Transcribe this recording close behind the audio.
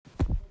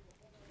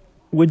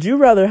Would you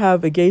rather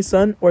have a gay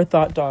son or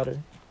thought daughter?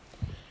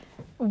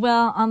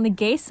 Well, on the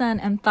Gay Son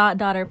and Thought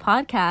Daughter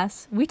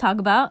podcast, we talk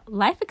about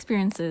life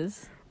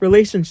experiences,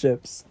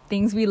 Relationships,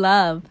 things we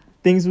love,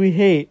 things we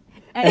hate,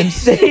 and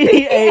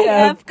shady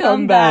AF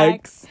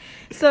comebacks.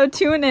 So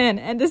tune in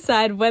and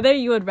decide whether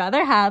you would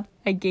rather have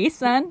a gay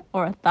son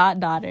or a thought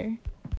daughter.